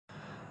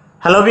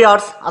Hello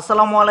viewers,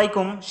 আসসালামু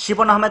আলাইকুম।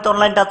 Shipon Ahmed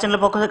online touch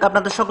চ্যানেলের পক্ষ থেকে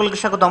আপনাদের সকলকে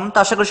স্বাগতম। তো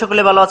আশা করি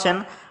সকলে ভালো আছেন।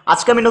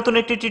 আজকে আমি নতুন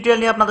একটি টিউটোরিয়াল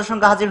নিয়ে আপনাদের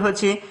সঙ্গে হাজির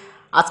হয়েছি।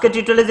 আজকে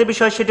টিউটোরিয়ালের যে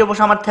বিষয় সেটি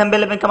অবশ্য আমার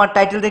থাম্বনেল এবং আমার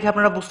টাইটেল দেখে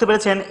আপনারা বুঝতে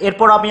পেরেছেন।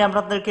 এরপর আমি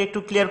আপনাদেরকে একটু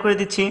ক্লিয়ার করে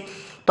দিচ্ছি।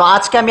 তো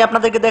আজকে আমি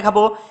আপনাদেরকে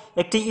দেখাবো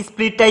একটি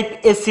স্প্লিট টাইপ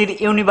এসির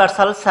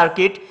ইউনিভার্সাল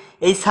সার্কিট।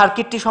 এই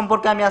সার্কিটটি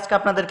সম্পর্কে আমি আজকে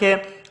আপনাদেরকে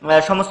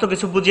সমস্ত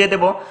কিছু বুঝিয়ে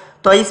দেব।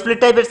 তো এই স্প্লিট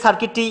টাইপের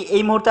সার্কিটটি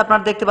এই মুহূর্তে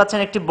আপনারা দেখতে পাচ্ছেন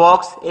একটি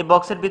বক্স। এই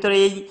বক্সের ভিতরে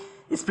এই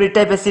স্প্লিট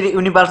টাইপ এসির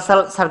ইউনিভার্সাল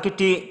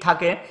সার্কিটটি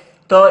থাকে।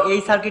 তো এই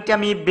সার্কিটটি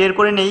আমি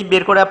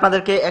বের করে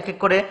আপনাদেরকে এক এক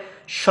করে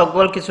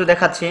সকল কিছু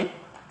দেখাচ্ছি।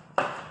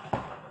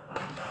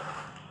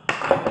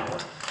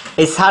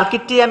 এই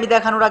সার্কিটটি আমি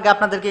দেখানোর আগে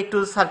আপনাদেরকে একটু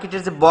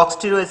সার্কিটের যে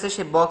বক্সটি রয়েছে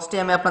সেই বক্সটি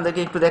আমি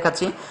আপনাদেরকে একটু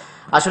দেখাচ্ছি।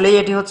 আসলে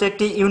এটি হচ্ছে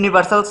একটি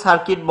ইউনিভার্সাল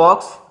সার্কিট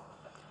বক্স।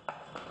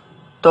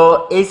 তো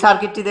এই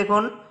সার্কিটটি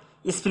দেখুন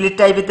স্প্লিট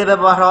টাইপেতে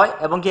ব্যবহার হয়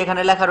এবং কি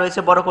এখানে লেখা রয়েছে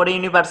বড় করে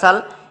ইউনিভার্সাল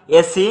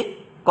এসি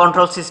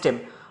কন্ট্রোল সিস্টেম।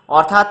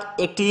 অর্থাৎ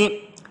একটি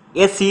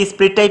এসি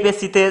স্প্লিট টাইপ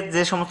এসিতে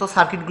যে সমস্ত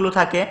সার্কিটগুলো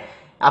থাকে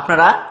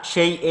আপনারা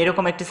সেই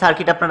এরকম একটি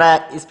সার্কিট আপনারা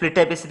স্প্লিট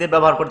টাইপ এসিতে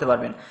ব্যবহার করতে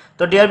পারবেন।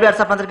 তো ডিয়ার ভিউয়ার্স,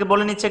 আপনাদেরকে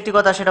বলে নিচ্ছি একটি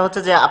কথা, সেটা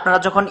হচ্ছে যে আপনারা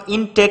যখন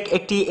ইনটেক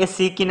একটি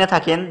এসি কিনে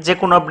থাকেন, যে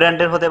কোনো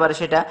ব্র্যান্ডের হতে পারে,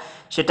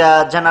 সেটা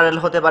জেনারেল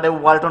হতে পারে,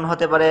 ওয়ালটন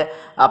হতে পারে,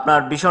 আপনার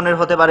বিশনের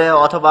হতে পারে,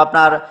 অথবা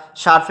আপনার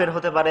শার্ফের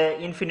হতে পারে,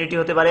 ইনফিনিটি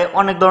হতে পারে,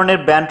 অনেক ধরনের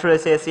ব্র্যান্ড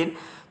রয়েছে এসির।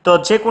 তো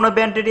যে কোনো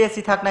ব্র্যান্ডের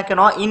এসি থাক না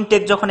কেন,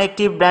 ইনটেক যখন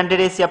একটি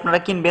ব্র্যান্ডের এসি আপনারা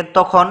কিনবেন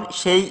তখন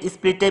সেই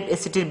স্প্লিট টাইপ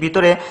এসিটির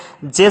ভিতরে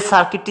যে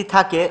সার্কিটটি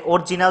থাকে,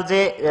 অরিজিনাল যে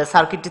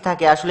সার্কিটটি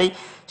থাকে, আসলেই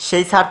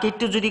সেই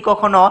সার্কিটটি যদি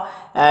কখনো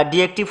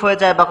ডিএক্টিভ হয়ে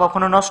যায় বা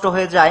কখনো নষ্ট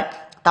হয়ে যায়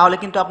তাহলে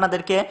কিন্তু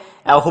আপনাদেরকে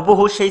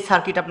হুবহু সেই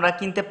সার্কিট আপনারা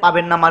কিনতে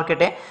পাবেন না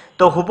মার্কেটে।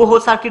 তো হুবহু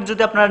সার্কিট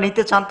যদি আপনারা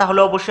নিতে চান তাহলে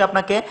অবশ্যই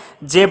আপনাকে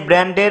যে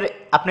ব্র্যান্ডের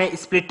আপনি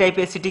স্প্লিট টাইপ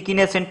এসিটি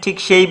কিনেছেন ঠিক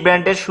সেই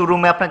ব্র্যান্ডের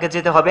শোরুমে আপনাকে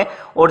যেতে হবে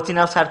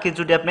অরিজিনাল সার্কিট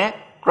যদি আপনি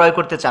ক্রয়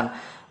করতে চান।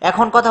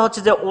 এখন কথা হচ্ছে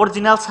যে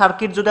অরিজিনাল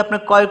সার্কিট যদি আপনি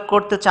ক্রয়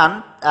করতে চান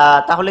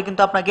তাহলে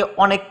কিন্তু আপনাকে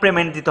অনেক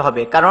পেমেন্ট দিতে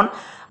হবে, কারণ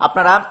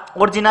আপনারা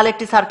অরিজিনাল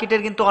একটি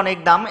সার্কিটের কিন্তু অনেক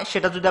দাম।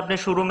 সেটা যদি আপনি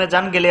শোরুমে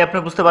যান, গেলে আপনি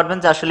বুঝতে পারবেন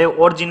যে আসলে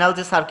অরিজিনাল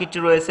যে সার্কিটটি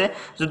রয়েছে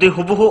যদি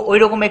হুবহু ওই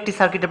রকম একটি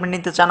সার্কিট আপনি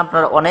নিতে চান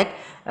আপনারা অনেক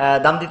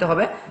দাম দিতে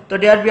হবে। তো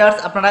ডিয়ার ভিউয়ার্স,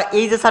 আপনারা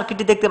এই যে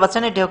সার্কিটটি দেখতে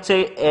পাচ্ছেন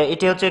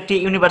এটি হচ্ছে একটি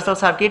ইউনিভার্সাল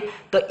সার্কিট।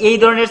 তো এই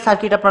ধরনের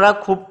সার্কিট আপনারা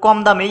খুব কম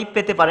দামেই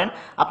পেতে পারেন।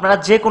 আপনারা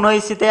যে কোনো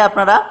এসিতে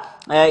আপনারা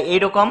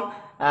এইরকম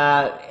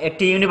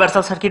একটি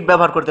ইউনিভার্সাল সার্কিট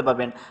ব্যবহার করতে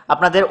পারবেন।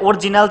 আপনাদের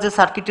অরিজিনাল যে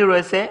সার্কিটটি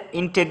রয়েছে,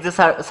 ইনটেক যে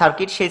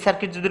সার্কিট, সেই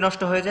সার্কিট যদি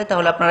নষ্ট হয়ে যায়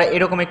তাহলে আপনারা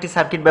এরকম একটি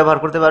সার্কিট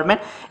ব্যবহার করতে পারবেন।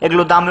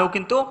 এগুলো দামেও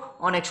কিন্তু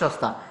অনেক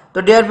সস্তা। তো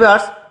ডিয়ার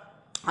ভিউয়ার্স,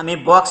 আমি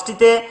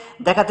বক্সটিতে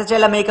দেখাতে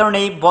চাইলাম এই কারণে,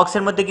 এই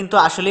বক্সের মধ্যে কিন্তু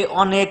আসলে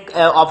অনেক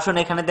অপশন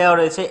এখানে দেওয়া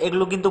রয়েছে।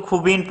 এগুলো কিন্তু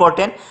খুবই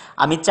ইম্পর্টেন্ট।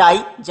 আমি চাই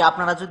যে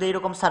আপনারা যদি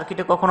এরকম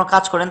সার্কিটে কখনো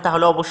কাজ করেন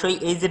তাহলে অবশ্যই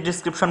এই যে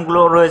ডিসক্রিপশনগুলো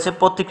রয়েছে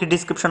প্রত্যেকটি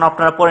ডিসক্রিপশন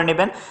আপনারা পড়ে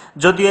নেবেন।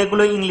 যদিও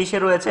এগুলো ইংলিশে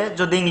রয়েছে,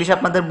 যদি ইংলিশ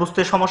আপনাদের বুঝতে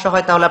সমস্যা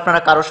হয় তাহলে আপনারা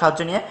কারো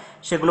সাহায্য নিয়ে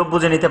সেগুলো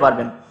বুঝে নিতে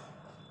পারবেন।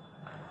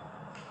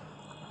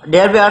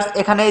 ডিয়ার ভিউয়ার্স,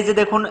 এখানে এই যে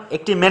দেখুন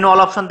একটি ম্যানুয়াল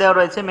অপশন দেওয়া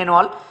রয়েছে,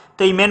 ম্যানুয়াল।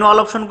 তো এই ম্যানুয়াল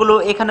অপশনগুলো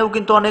এখানেও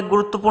কিন্তু অনেক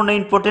গুরুত্বপূর্ণ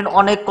ইম্পর্টেন্ট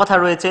অনেক কথা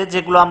রয়েছে,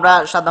 যেগুলো আমরা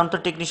সাধারণত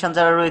টেকনিশিয়ান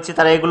যারা রয়েছে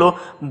তারা এগুলো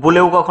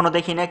বলেও কখনো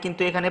দেখি না,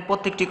 কিন্তু এখানে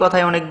প্রত্যেকটি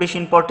কথাই অনেক বেশি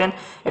ইম্পর্টেন্ট।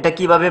 এটা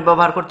কিভাবে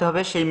ব্যবহার করতে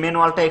হবে সেই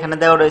ম্যানুয়ালটা এখানে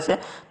দেওয়া রয়েছে।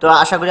 তো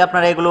আশা করি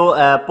আপনারা এগুলো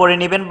পড়ে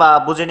নেবেন বা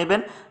বুঝে নেবেন।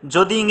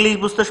 যদি ইংলিশ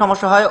বুঝতে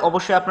সমস্যা হয়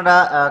অবশ্যই আপনারা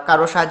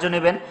কারো সাহায্য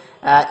নেবেন।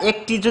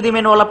 একটি যদি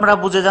ম্যানুয়াল আপনারা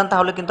বুঝে যান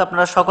তাহলে কিন্তু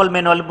আপনারা সকল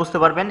ম্যানুয়াল বুঝতে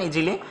পারবেন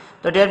ইজিলি।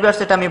 তো ডিয়ার ভিউয়ার্স,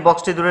 এটা আমি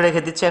বক্সটি দূরে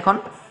রেখে দিচ্ছি এখন।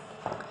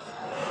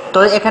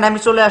 তো এখানে আমি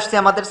চলে আসছি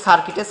আমাদের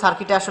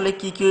সার্কিটে আসলে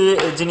কি কি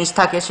জিনিস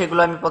থাকে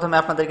সেগুলো আমি প্রথমে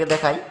আপনাদেরকে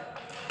দেখাই।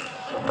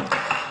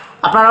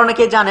 আপনারা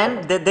অনেকেই জানেন,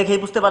 দেখেই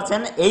বুঝতে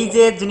পারছেন, এই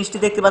যে জিনিসটি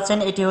দেখতে পাচ্ছেন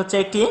এটি হচ্ছে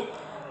একটি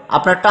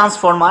আপনার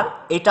ট্রান্সফরমার।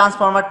 এই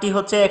ট্রান্সফরমারটি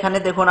হচ্ছে এখানে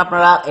দেখুন,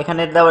 আপনারা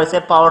এখানে দেওয়া রয়েছে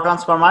পাওয়ার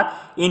ট্রান্সফরমার,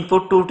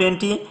 ইনপুট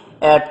 220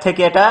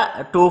 থেকে এটা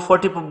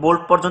 240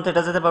 ভোল্ট পর্যন্ত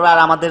এটা যেতে পারবে। আর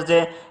আমাদের যে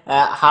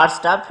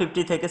হার্টসটা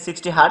 50 থেকে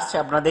 60 হার্টস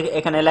আপনারা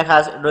এখানে লেখা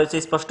রয়েছে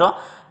স্পষ্ট,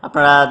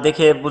 আপনারা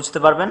দেখে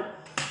বুঝতে পারবেন।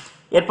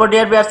 এরপর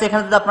ডিয়ার ভিউয়ার্স,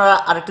 এখানে যদি আপনারা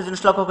আরেকটা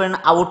জিনিস লক্ষ্য করেন,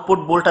 আউটপুট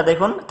ভোল্টটা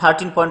দেখুন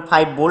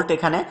 13.5 ভোল্ট,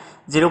 এখানে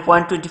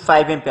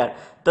 0.25 এম্পিয়ার।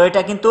 তো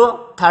এটা কিন্তু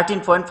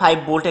 13.5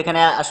 ভোল্ট। এখানে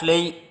আসলে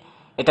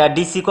এটা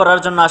ডিসি করার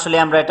জন্য আসলে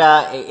আমরা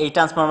এই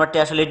ট্রান্সফরমারটি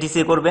আসলে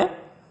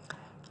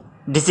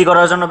ডিসি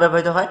করার জন্য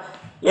ব্যবহৃত হয়।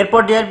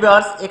 এরপর ডিয়ার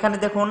ভিউয়ার্স, এখানে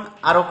দেখুন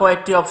আরো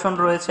কয়েকটি অপশন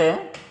রয়েছে,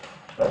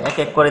 এক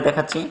এক করে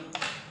দেখাচ্ছি।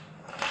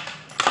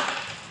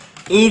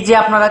 এই যে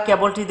আপনারা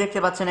কেবলটি দেখতে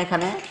পাচ্ছেন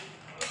এখানে,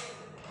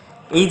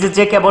 এই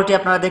যে কেবলটি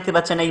আপনারা দেখতে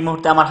পাচ্ছেন এই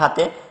মুহূর্তে আমার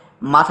হাতে,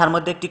 মাথার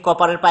মধ্যে একটি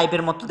কপারের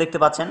পাইপের মতো দেখতে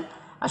পাচ্ছেন।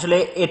 আসলে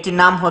এটির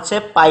নাম হচ্ছে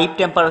পাইপ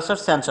টেম্পারেচার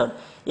সেন্সর।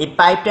 এই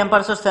পাইপ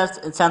টেম্পারেচার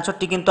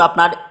সেন্সরটি কিন্তু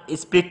আপনার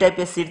স্প্লিট টাইপ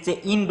এসির যে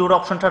ইনডোর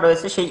অপশনটা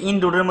রয়েছে সেই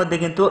ইনডোরের মধ্যে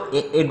কিন্তু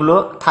এগুলো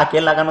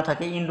লাগানো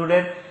থাকে।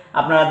 ইনডোরের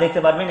আপনারা দেখতে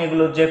পারবেন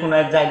এগুলো যে কোনো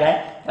এক জায়গায়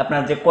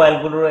আপনার যে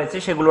কয়েলগুলো রয়েছে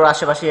সেগুলোর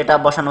আশেপাশে এটা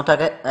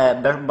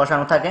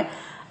বসানো থাকে।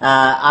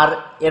 আর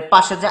এর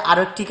পাশে যে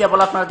আরো একটি কেবল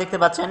আপনারা দেখতে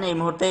পাচ্ছেন এই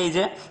মুহূর্তে, এই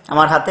যে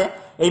আমার হাতে,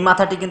 এই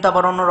মাথাটি কিন্তু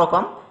আবার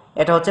অন্যরকম।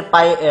 এটা হচ্ছে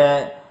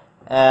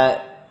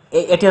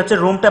এটি হচ্ছে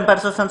রুম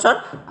টেম্পারেচার সেন্সর,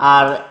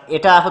 আর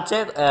এটা হচ্ছে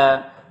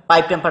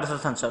পাইপ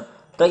টেম্পারেচার সেন্সর।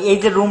 তো এই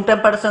যে রুম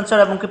টেম্পারেচার সেন্সর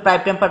এবং কি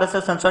পাইপ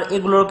টেম্পারেচার সেন্সর,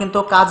 এগুলোর কিন্তু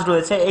কাজ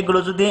রয়েছে। এগুলো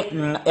যদি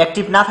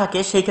অ্যাক্টিভ না থাকে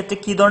সেই ক্ষেত্রে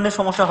কি ধরনের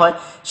সমস্যা হয়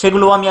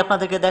সেগুলো আমি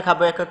আপনাদেরকে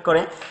দেখাবো এক এক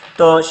করে।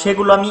 তো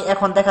সেগুলো আমি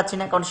এখন দেখাচ্ছি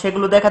না, কারণ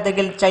সেগুলো দেখাতে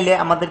গেলে চাইলে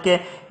আমাদেরকে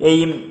এই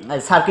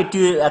সার্কিটটি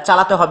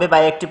চালাতে হবে বা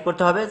অ্যাক্টিভ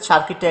করতে হবে।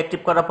 সার্কিটটা অ্যাক্টিভ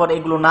করার পর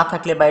এগুলো না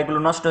থাকলে বা এগুলো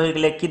নষ্ট হয়ে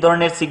গেলে কি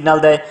ধরনের সিগন্যাল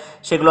দেয়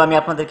সেগুলো আমি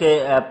আপনাদেরকে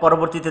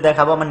পরবর্তীতে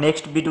দেখাবো আমার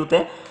নেক্সট ভিডিওতে।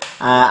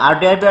 আর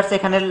ডিআরবিআরস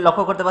এখানে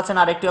লক্ষ্য করতে পাচ্ছেন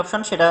আরেকটি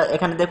অপশন, সেটা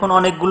এখানে দেখুন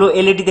অনেকগুলো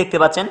এলইডি দেখতে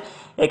পাচ্ছেন।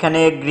 এখানে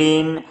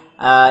গ্রিন,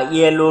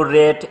 ইয়েলো,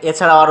 রেড,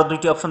 এছাড়াও আরো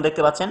দুইটি অপশন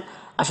দেখতে পাচ্ছেন।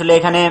 আসলে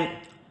এখানে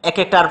এক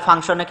একটার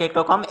ফাংশন এক এক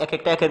রকম, এক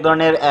একটা এক এক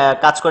ধরনের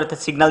কাজ করে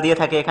সিগন্যাল দিয়ে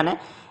থাকে। এখানে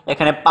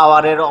এখানে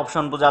পাওয়ারের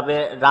অপশন বোঝাবে,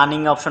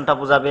 রানিং অপশনটা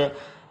বোঝাবে।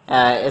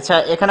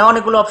 এছাড়া এখানে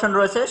অনেকগুলো অপশন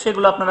রয়েছে,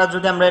 সেগুলো আপনারা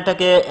যদি আমরা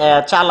এটাকে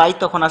চালাই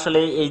তখন আসলে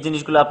এই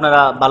জিনিসগুলো আপনারা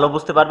ভালো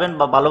বুঝতে পারবেন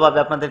বা ভালোভাবে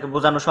আপনাদেরকে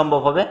বোঝানো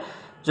সম্ভব হবে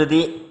যদি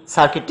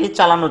সার্কিটটি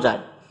চালানো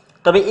যায়।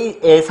 তবে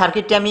এই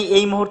সার্কিটটি আমি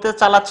এই মুহূর্তে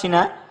চালাচ্ছি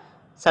না,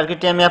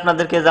 সার্কিটটি আমি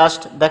আপনাদেরকে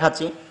জাস্ট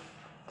দেখাচ্ছি।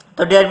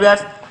 তো ডিয়ার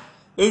ভিউয়ার্স,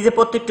 এই যে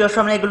প্রত্যেকটি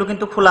অপশন এগুলো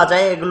কিন্তু খোলা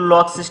যায়, এগুলো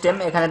লক সিস্টেম।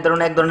 এখানে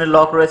ধরুন এক ধরনের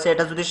লক রয়েছে,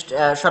 এটা যদি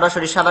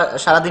সরাসরি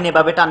সারাদিন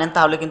এভাবে টানেন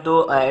তাহলে কিন্তু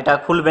এটা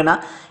খুলবে না,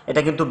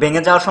 এটা কিন্তু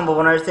ভেঙে যাওয়ার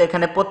সম্ভাবনা রয়েছে।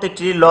 এখানে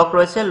প্রত্যেকটি লক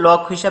রয়েছে,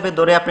 লক হিসাবে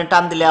ধরে আপনি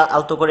টান দিলে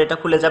আলতো করে এটা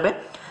খুলে যাবে।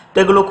 তো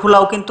এগুলো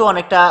খোলাও কিন্তু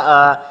অনেকটা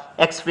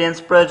এক্সপিরিয়েন্স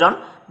প্রয়োজন,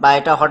 বা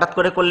এটা হঠাৎ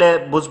করে করলে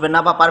বুঝবেন না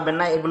বা পারবেন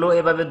না। এগুলো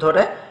এভাবে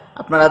ধরে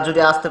আপনারা যদি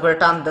আস্তে করে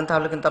টান দেন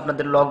তাহলে কিন্তু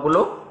আপনাদের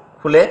লকগুলো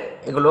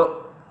এগুলো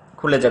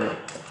খুলে যাবে।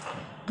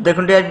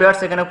 দেখুন ডিয়ার ভিউয়ার্স,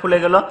 এখানে খুলে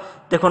গেল।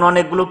 দেখুন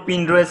অনেকগুলো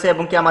পিন রয়েছে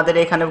এবং কি আমাদের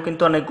এখানেও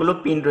কিন্তু অনেকগুলো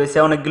পিন রয়েছে,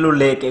 অনেকগুলো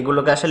লেগ,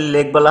 এগুলোকে আসলে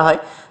লেগ বলা হয়।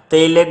 তো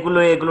এই লেগগুলো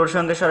এগুলোর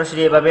সঙ্গে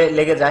সরাসরি এভাবে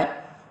লেগে যায়,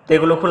 তো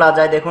এগুলো খোলা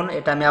যায়। দেখুন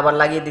এটা আমি আবার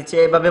লাগিয়ে দিচ্ছি,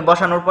 এভাবে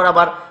বসানোর পর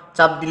আবার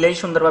চাপ দিলেই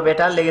সুন্দরভাবে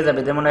এটা লেগে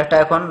যাবে, যেমন এটা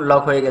এখন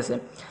লক হয়ে গেছে।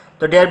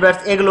 তো ডিয়ার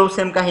ভিউয়ার্স, এগুলোও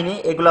সেম কাহিনী,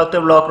 এগুলোতে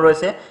লক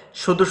রয়েছে,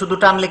 শুধু শুধু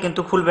টানলে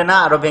কিন্তু খুলবে না,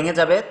 আরো ভেঙে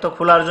যাবে। তো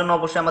খোলার জন্য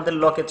অবশ্যই আমাদের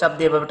লকে চাপ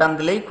দিয়ে এভাবে টান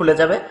দিলেই খুলে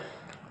যাবে।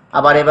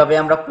 আবার এভাবে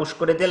আমরা পুশ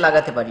করে দিয়ে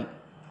লাগাতে পারি।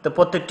 তো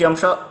প্রত্যেকটি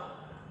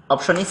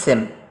অপশনই সেম।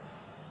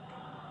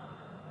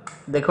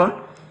 দেখুন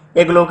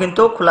এগুলোও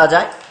কিন্তু খোলা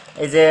যায়।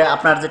 এই যে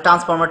আপনার যে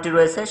ট্রান্সফরমারটি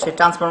রয়েছে সেই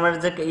ট্রান্সফরমারের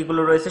যে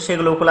এইগুলো রয়েছে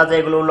সেগুলোও খোলা যায়,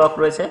 এগুলো লক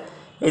রয়েছে।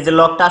 এই যে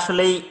লকটা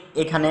আসলেই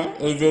এখানে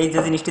এই যে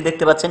জিনিসটি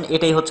দেখতে পাচ্ছেন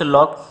এটাই হচ্ছে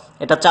লক।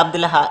 এটা চাপ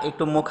দিলে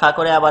একটু মুখ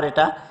করে আবার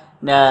এটা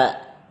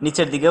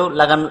নিচের দিকেও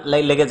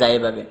লেগে যায়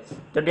এভাবে।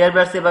 তো ডিয়ার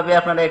ভিউয়ার্স, এভাবে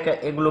আপনারা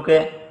এগুলোকে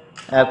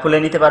খুলে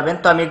নিতে পারবেন।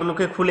 তো আমি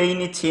এগুলোকে খুলেই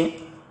নিচ্ছি,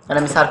 আর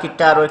আমি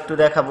সার্কিটটা আরও একটু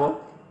দেখাবো।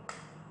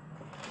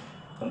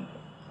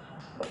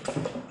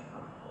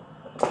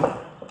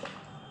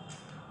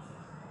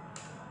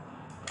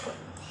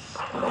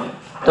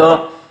 তো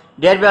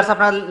ডিয়ার ভিউয়ার্স,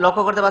 আপনারা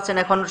লক্ষ্য করতে পাচ্ছেন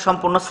এখন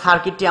সম্পূর্ণ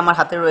সার্কিটটি আমার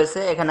হাতে রয়েছে,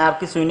 এখানে আর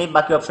কিছুই নেই,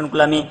 বাকি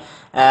অপশনগুলো আমি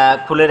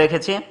খুলে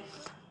রেখেছি।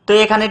 তো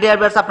এখানে ডিয়ার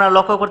ভিউয়ার্স আপনারা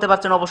লক্ষ্য করতে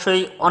পাচ্ছেন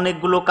অবশ্যই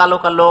অনেকগুলো কালো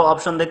কালো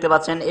অপশন দেখতে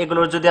পাচ্ছেন।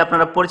 এগুলোর যদি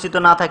আপনারা পরিচিত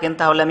না থাকেন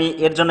তাহলে আমি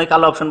এর জন্য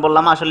কালো অপশন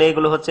বললাম, আসলে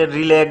এগুলো হচ্ছে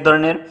রিলে এক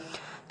ধরনের।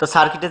 তো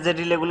সার্কিটের যে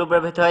রিলেগুলো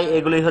ব্যবহৃত হয়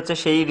এগুলোই হচ্ছে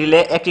সেই রিলে।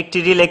 এক একটি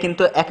রিলে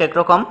কিন্তু এক এক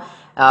রকম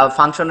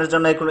ফাংশনের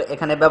জন্য এগুলো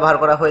এখানে ব্যবহার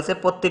করা হয়েছে,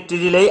 প্রত্যেকটি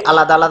রিলেই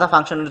আলাদা আলাদা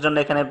ফাংশনের জন্য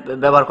এখানে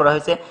ব্যবহার করা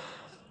হয়েছে।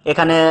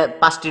 এখানে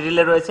 5টি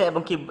রিলে রয়েছে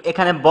এবং কি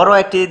এখানে বড়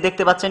একটি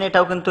দেখতে পাচ্ছেন,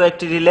 এটাও কিন্তু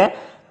একটি রিলে।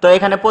 তো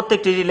এখানে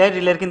প্রত্যেকটি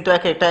রিলের কিন্তু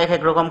এক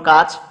এক রকম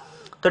কাজ।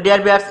 তো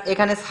ডিয়ার ভিউয়ার্স,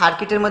 এখানে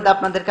সার্কিটের মধ্যে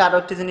আপনাদেরকে আরো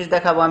একটি জিনিস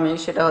দেখাবো আমি,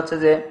 সেটা হচ্ছে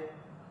যে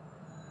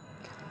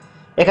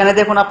এখানে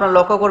দেখুন আপনারা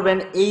লক্ষ্য করবেন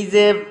এই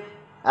যে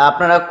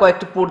আপনারা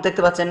কয়েকটি পোর্ট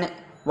দেখতে পাচ্ছেন,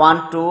 1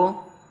 2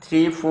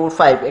 3 4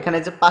 5, এখানে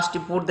যে 5টি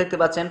পোর্ট দেখতে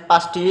পাচ্ছেন,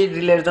 5টি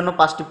রিলের জন্য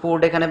 5টি পোর্ট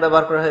এখানে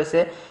ব্যবহার করা হয়েছে।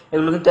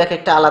 এগুলো কিন্তু এক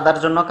একটা আলাদার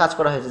জন্য কাজ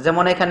করা হয়েছে।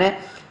 যেমন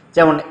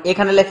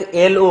এখানে লেখা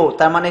LO,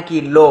 তার মানে কি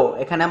লো,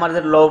 এখানে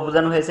আমাদের লো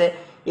বোঝানো হয়েছে।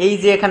 এই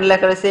যে এখানে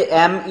লেখা রয়েছে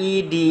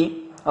MED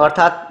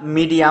অর্থাৎ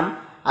মিডিয়াম,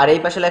 আর এই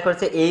পাশে লেখা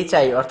রয়েছে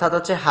HI অর্থাৎ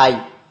হচ্ছে হাই।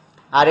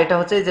 আর এটা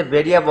হচ্ছে যে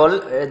ভেরিয়েবল,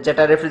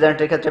 যেটা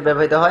রেফ্রিজারেটরের ক্ষেত্রে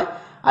ব্যবহৃত হয়,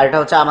 আর এটা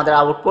হচ্ছে আমাদের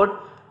আউটপুট।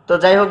 তো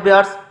যাই হোক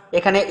ভিউয়ার্স,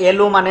 এখানে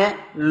LO মানে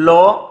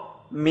লো,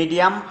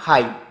 মিডিয়াম,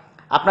 হাই।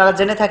 আপনারা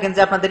জেনে থাকেন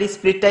যে আপনাদের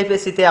স্প্লিট টাইপ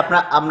এসিতে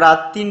আমরা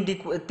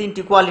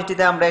তিনটি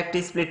কোয়ালিটিতে আমরা একটি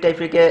স্প্লিট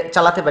টাইপকে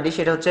চালাতে পারি,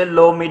 সেটা হচ্ছে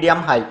লো,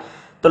 মিডিয়াম, হাই।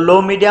 তো লো,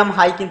 মিডিয়াম,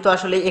 হাই কিন্তু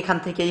আসলে এখান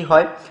থেকেই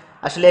হয়।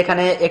 আসলে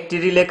এখানে একটি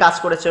রিলে কাজ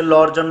করেছে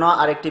লোর জন্য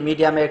আর একটি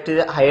মিডিয়াম একটি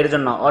হাইয়ের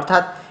জন্য,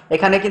 অর্থাৎ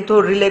এখানে কিন্তু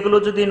রিলেগুলো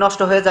যদি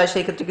নষ্ট হয়ে যায়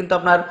সেই ক্ষেত্রে কিন্তু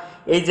আপনার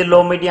এই যে লো,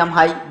 মিডিয়াম,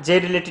 হাই যে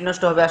রিলেটি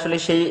নষ্ট হবে আসলে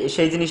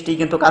সেই জিনিসটি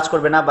কিন্তু কাজ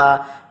করবে না বা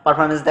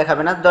পারফরমেন্স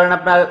দেখাবে না। ধরেন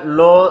আপনার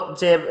লো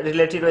যে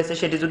রিলেটি রয়েছে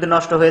সেটি যদি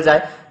নষ্ট হয়ে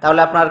যায় তাহলে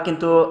আপনার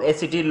কিন্তু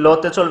এসিটি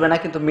লোতে চলবে না,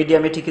 কিন্তু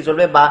মিডিয়ামে ঠিকই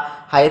চলবে বা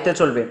হাইতে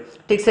চলবে।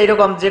 ঠিক সেই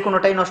রকম যে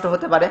কোনোটাই নষ্ট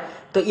হতে পারে।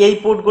 তো এই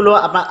পোর্টগুলো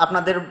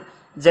আপনাদের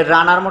যে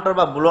রানার মোটর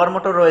বা ব্লোয়ার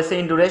মোটর রয়েছে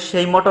ইনডোরে,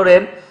 সেই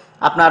মোটরের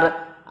আপনার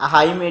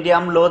হাই,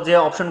 মিডিয়াম, লো যে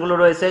অপশনগুলো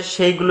রয়েছে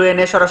সেইগুলো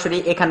এনে সরাসরি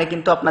এখানে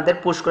কিন্তু আপনাদের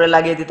পুশ করে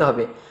লাগিয়ে দিতে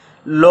হবে।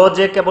 লো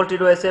যে কেবলটি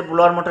রয়েছে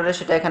ব্লোয়ার মোটরে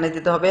সেটা এখানে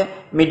দিতে হবে,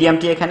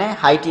 মিডিয়ামটি এখানে,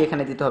 হাইটি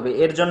এখানে দিতে হবে।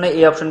 এর জন্য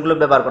এই অপশনগুলো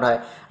ব্যবহার করা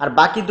হয়। আর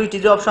বাকি দুইটি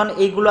যে অপশন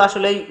এইগুলো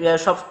আসলে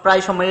সব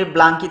প্রায় সময়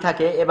ব্ল্যাঙ্কই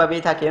থাকে,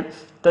 এভাবেই থাকে।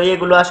 তো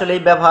এগুলো আসলে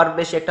ব্যবহার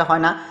বেশি একটা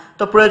হয় না,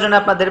 তো প্রয়োজনে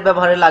আপনাদের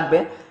ব্যবহারে লাগবে।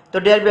 তো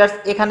ডিয়ার ভিউয়ার্স,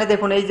 এখানে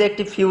দেখুন এই যে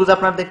একটি ফিউজ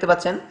আপনারা দেখতে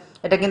পাচ্ছেন,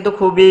 এটা কিন্তু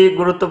খুবই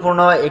গুরুত্বপূর্ণ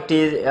একটি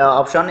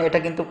অপশন। এটা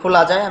কিন্তু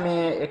খোলা যায়, আমি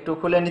একটু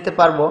খুলে নিতে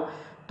পারবো,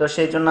 তো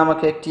সেই জন্য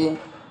আমাকে একটি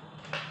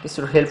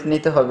কিছুর হেল্প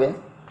নিতে হবে।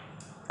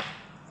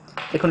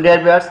 দেখুন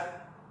ডিয়ার ভিউয়ার্স,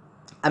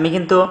 আমি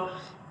কিন্তু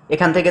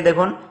এখান থেকে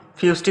দেখুন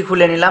ফিউজটি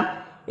খুলে নিলাম।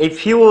 এই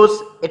ফিউজ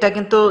এটা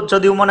কিন্তু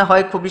যদিও মনে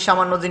হয় খুবই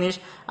সামান্য জিনিস,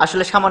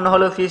 আসলে সামান্য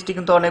হলেও ফিউজটি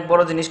কিন্তু অনেক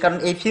বড় জিনিস। কারণ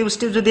এই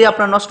ফিউজটি যদি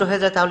আপনার নষ্ট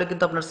হয়ে যায় তাহলে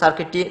কিন্তু আপনার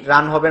সার্কিটটি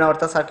রান হবে না,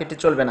 অর্থাৎ সার্কিটটি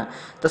চলবে না।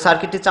 তো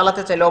সার্কিটটি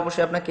চালাতে চাইলে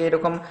অবশ্যই আপনাকে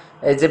এরকম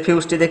এই যে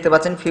ফিউজটি দেখতে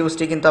পাচ্ছেন,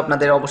 ফিউজটি কিন্তু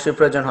আপনাদের অবশ্যই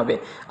প্রয়োজন হবে।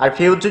 আর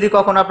ফিউজ যদি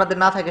কখনো আপনাদের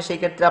না থাকে সেই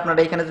ক্ষেত্রে আপনারা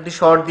এখানে যদি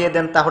শর্ট দিয়ে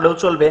দেন তাহলেও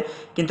চলবে,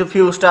 কিন্তু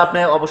ফিউজটা আপনি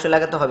অবশ্যই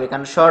লাগাতে হবে,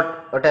 কারণ শর্ট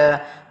ওটা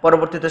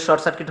পরবর্তীতে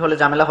শর্ট সার্কিট হলে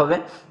ঝামেলা হবে।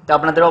 তো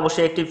আপনাদের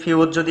অবশ্যই একটি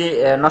ফিউজ যদি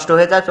নষ্ট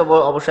হয়ে যায় তো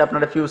অবশ্যই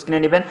আপনারা ফিউজ কিনে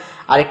নেবেন।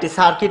 আর একটি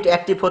সার্কিট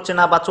অ্যাক্টিভ হচ্ছে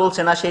না বা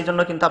চলছে না, সেই জন্য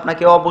কিন্তু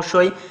আপনাকে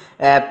অবশ্যই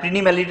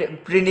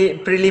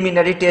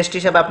প্রিলিমিনারি টেস্ট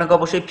হিসেবে আপনাকে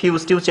অবশ্যই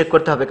ফিউজটিও চেক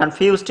করতে হবে, কারণ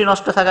ফিউজটি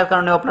নষ্ট থাকার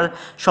কারণে আপনার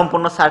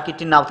সম্পূর্ণ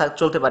সার্কিটটি নাও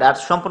চলতে পারে। আর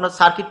সম্পূর্ণ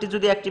সার্কিটটি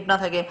যদি অ্যাক্টিভ না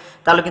থাকে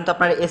তাহলে কিন্তু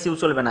আপনার এসিও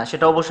চলবে না,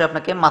 সেটা অবশ্যই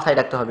আপনাকে মাথায়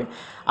রাখতে হবে।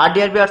 আর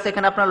ডিয়ার ভিউয়ার্স,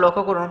 এখানে আপনারা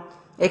লক্ষ্য করুন,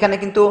 এখানে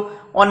কিন্তু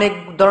অনেক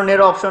ধরনের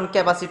অপশন,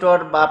 ক্যাপাসিটর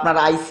বা আপনার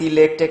আইসি,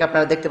 ইলেকট্রিক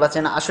আপনারা দেখতে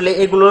পাচ্ছেন। আসলে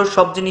এগুলো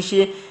সব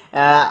জিনিসই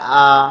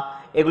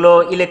এগুলো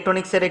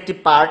ইলেকট্রনিক্সের একটি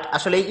পার্ট।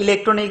 আসলে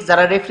ইলেকট্রনিক্স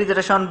যারা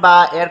রেফ্রিজারেশন বা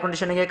এয়ার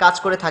কন্ডিশনিং এর কাজ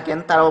করে থাকেন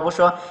তারা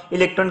অবশ্য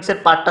ইলেকট্রনিক্সের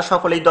পার্টটা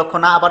সকলেই দক্ষ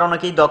না, আবার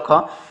অনেকেই দক্ষ।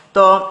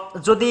 তো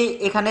যদি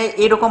এখানে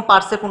এরকম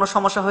পার্টসে কোনো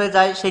সমস্যা হয়ে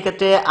যায় সেই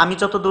ক্ষেত্রে আমি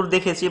যতদূর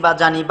দেখেছি বা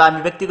জানি বা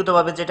আমি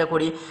ব্যক্তিগতভাবে যেটা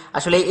করি,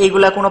 আসলে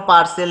এইগুলা কোনো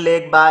পার্টসের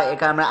লেগ বা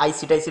এখানে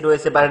আইসি টাইসি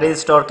রয়েছে বা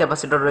রেজিস্টর,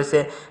 ক্যাপাসিটর রয়েছে,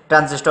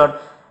 ট্রানজিস্টর,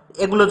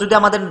 এগুলো যদি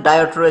আমাদের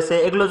ডায়োড রয়েছে,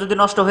 এগুলো যদি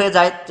নষ্ট হয়ে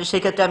যায় তো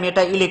সেই ক্ষেত্রে আমি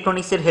এটা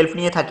ইলেকট্রনিক্সের হেল্প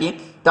নিয়ে থাকি।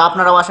 তো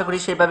আপনারাও আশা করি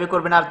সেইভাবেই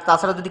করবেন। আর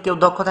তাছাড়া যদি কেউ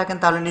দক্ষ থাকেন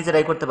তাহলে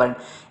নিজেরাই করতে পারেন।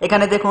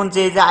 এখানে দেখুন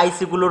যে এই যে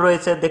আইসি গুলো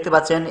রয়েছে দেখতে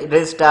পাচ্ছেন,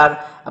 রেজিস্টার,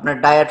 আপনার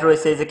ডায়োড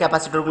রয়েছে, এই যে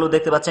ক্যাপাসিটর গুলো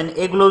দেখতে পাচ্ছেন,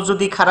 এগুলো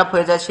যদি খারাপ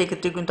হয়ে যায় সেই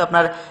ক্ষেত্রে কিন্তু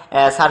আপনার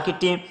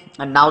সার্কিটটি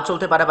নাও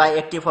চলতে পারে বা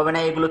অ্যাক্টিভ হবে না।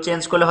 এগুলো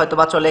চেঞ্জ করলে হয়তো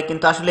বা চলে,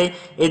 কিন্তু আসলে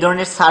এই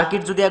ধরনের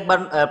সার্কিট যদি একবার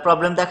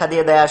প্রবলেম দেখা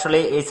দিয়ে দেয়, আসলে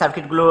এই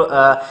সার্কিটগুলো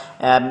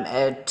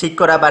ঠিক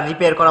করা বা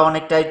রিপেয়ার করা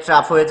অনেকটাই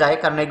টাফ হয়ে যায়।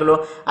 কারণ এগুলো,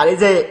 আর এই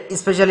যে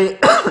স্পেশালি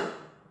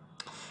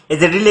এই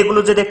যে রিলেগুলো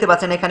যে দেখতে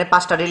পাচ্ছেন, এখানে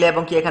 5টা রিলে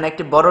এবং কি এখানে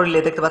একটি বড়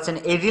রিলে দেখতে পাচ্ছেন,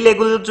 এই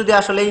রিলেগুলো যদি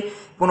আসলেই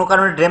কোনো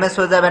কারণে ড্যামেজ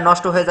হয়ে যায় বা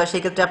নষ্ট হয়ে যায়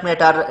সেই ক্ষেত্রে আপনি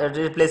এটা আর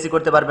রিপ্লেসই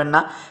করতে পারবেন না,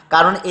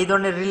 কারণ এই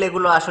ধরনের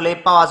রিলেগুলো আসলে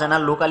পাওয়া যায় না।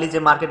 লোকালি যে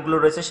মার্কেটগুলো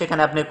রয়েছে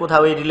সেখানে আপনি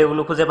কোথাও এই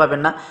রিলেগুলো খুঁজে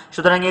পাবেন না।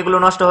 সুতরাং এগুলো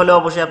নষ্ট হলে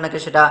অবশ্যই আপনাকে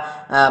সেটা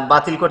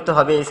বাতিল করতে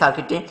হবে এই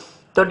সার্কিটটি।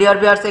 তো ডিয়ার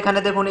ভিউয়ার্স, এখানে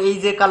দেখুন এই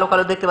যে কালো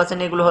কালো দেখতে পাচ্ছেন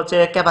এগুলো হচ্ছে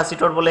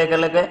ক্যাপাসিটর বলে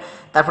গেলে।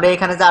 তারপরে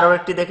এখানে যে আরো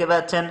একটি দেখতে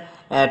পাচ্ছেন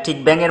ঠিক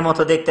ব্যাঙের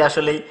মতো দেখতে,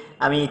 আসলেই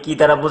আমি কি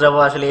দ্বারা বোঝাবো,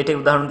 আসলে এটাই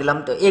উদাহরণ দিলাম।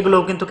 তো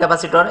এগুলোও কিন্তু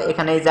ক্যাপাসিটর,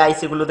 এখানে এই যে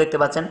আইসি গুলো দেখতে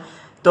পাচ্ছেন।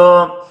 তো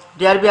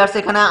ডিয়ার ভিউয়ার্স,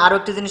 এখানে আরো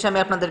একটি জিনিস আমি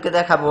আপনাদেরকে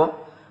দেখাবো,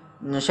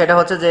 সেটা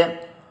হচ্ছে যে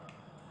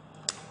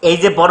এই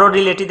যে বড়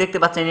রিলেটি দেখতে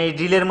পাচ্ছেন, এই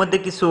রিলের মধ্যে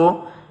কিছু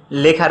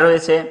লেখা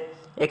রয়েছে।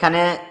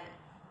 এখানে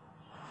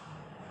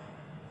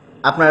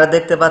আপনারা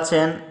দেখতে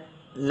পাচ্ছেন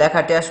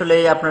লেখাটি আসলে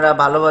আপনারা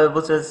ভালোভাবে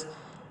বুঝে,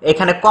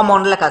 এখানে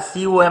কমন লেখা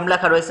সিওএম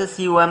লেখা রয়েছে।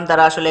 সিওএম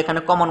দ্বারা আসলে এখানে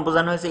কমন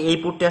বোঝানো হয়েছে। এই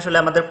পোর্টটি আসলে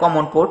আমাদের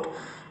কমন পোর্ট,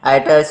 আর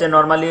এটা হচ্ছে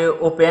নরমালি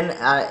ওপেন,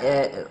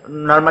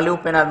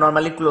 আর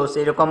নরমালি ক্লোজ,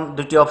 এরকম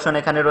দুটি অপশন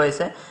এখানে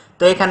রয়েছে।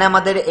 তো এখানে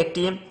আমাদের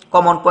একটি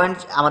কমন পয়েন্ট,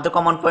 আমাদের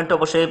কমন পয়েন্ট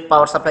অবশ্যই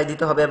পাওয়ার সাপ্লাই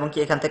দিতে হবে এবং কি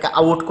এখান থেকে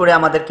আউট করে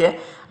আমাদেরকে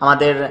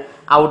আমাদের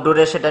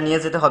আউটডোরে সেটা নিয়ে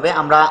যেতে হবে।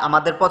 আমরা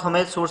আমাদের প্রথমে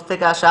সোর্স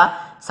থেকে আসা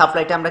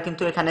সাপ্লাইটা আমরা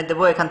কিন্তু এখানে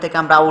দেবো, এখান থেকে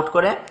আমরা আউট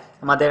করে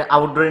আমাদের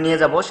আউটডোরে নিয়ে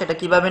যাব। সেটা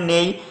কিভাবে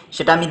নেই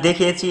সেটা আমি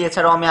দেখিয়েছি,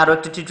 এছাড়াও আমি আরো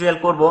একটি টিউটোরিয়াল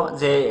করব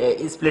যে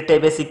স্প্লিট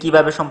টাইপ এসি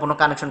কিভাবে সম্পূর্ণ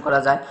কানেকশন করা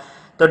যায়।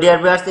 তো ডিয়ার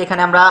ভিউয়ার্স,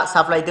 এখানে আমরা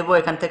সাপ্লাই দেবো,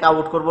 এখান থেকে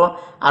আউট করব।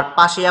 আর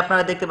পাশে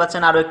আপনারা দেখতে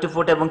পাচ্ছেন আরো একটি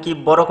পোর্ট এবং কি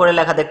বড় করে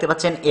লেখা দেখতে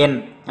পাচ্ছেন এন।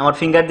 আমার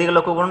ফিঙ্গার দিকে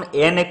লক্ষ্য করুন,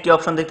 এন একটি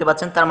অপশন দেখতে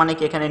পাচ্ছেন, তার মানে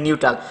কি এখানে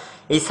নিউট্রাল।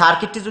 এই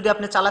সার্কিটটি যদি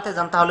আপনি চালাতে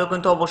যান তাহলেও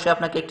কিন্তু অবশ্যই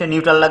আপনাকে একটা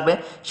নিউট্রাল লাগবে।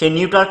 সেই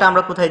নিউট্রালটা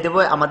আমরা কোথায় দেবো?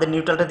 আমাদের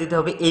নিউট্রালটা দিতে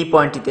হবে এই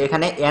পয়েন্টটিতে,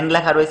 এখানে এন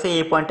লেখা রয়েছে,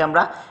 এই পয়েন্টে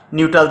আমরা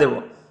নিউট্রাল দেবো।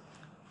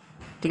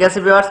 ঠিক আছে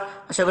ভিউয়ার্স,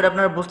 আশা করি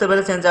আপনারা বুঝতে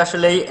পেরেছেন যে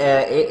আসলে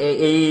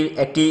এই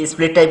একটি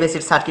স্প্লিট টাইপ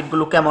এসির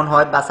সার্কিটগুলো কেমন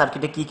হয় বা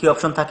সার্কিটে কি কি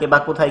অপশন থাকে বা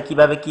কোথায়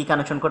কিভাবে কি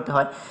কানেকশন করতে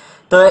হয়।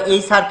 তো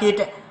এই সার্কিট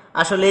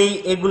আসলেই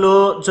এগুলো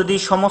যদি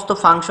সমস্ত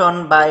ফাংশন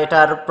বা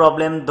এটার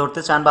প্রবলেম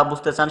ধরতে চান বা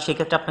বুঝতে চান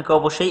সেক্ষেত্রে আপনাকে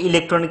অবশ্যই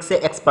ইলেকট্রনিক্সে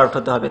এক্সপার্ট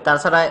হতে হবে,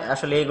 তাছাড়া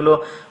আসলে এগুলো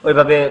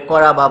ওইভাবে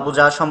করা বা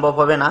বোঝা সম্ভব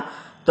হবে না।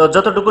 তো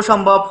যতটুকু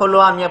সম্ভব হলো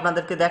আমি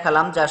আপনাদেরকে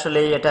দেখালাম যে আসলে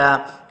এটা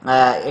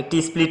একটি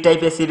স্প্লিট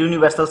টাইপ এসির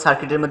ইউনিভার্সাল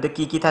সার্কিটের মধ্যে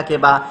কি কি থাকে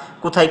বা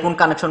কোথায় কোন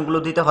কানেকশনগুলো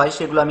দিতে হয়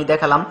সেগুলো আমি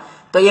দেখালাম।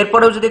 তো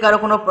এরপরেও যদি কারো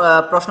কোনো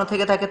প্রশ্ন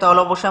থেকে থাকে তাহলে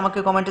অবশ্যই আমাকে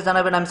কমেন্টে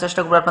জানাবেন, আমি চেষ্টা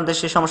করবো আপনাদের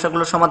সেই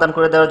সমস্যাগুলো সমাধান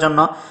করে দেওয়ার জন্য।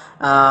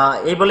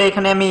 এই বলে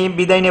এখানে আমি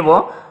বিদায় নেব।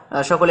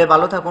 সকলে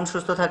ভালো থাকুন,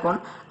 সুস্থ থাকুন।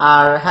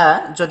 আর হ্যাঁ,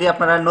 যদি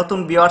আপনারা নতুন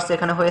ভিউয়ার্স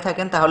এখানে হয়ে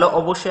থাকেন তাহলে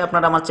অবশ্যই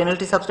আপনারা আমার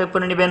চ্যানেলটি সাবস্ক্রাইব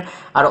করে নেবেন।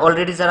 আর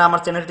অলরেডি যারা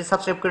আমার চ্যানেলটি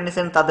সাবস্ক্রাইব করে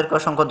নিয়েছেন তাদেরকে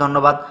অসংখ্য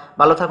ধন্যবাদ।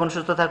 ভালো থাকুন,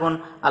 সুস্থ থাকুন।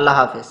 আল্লাহ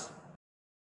হাফেজ।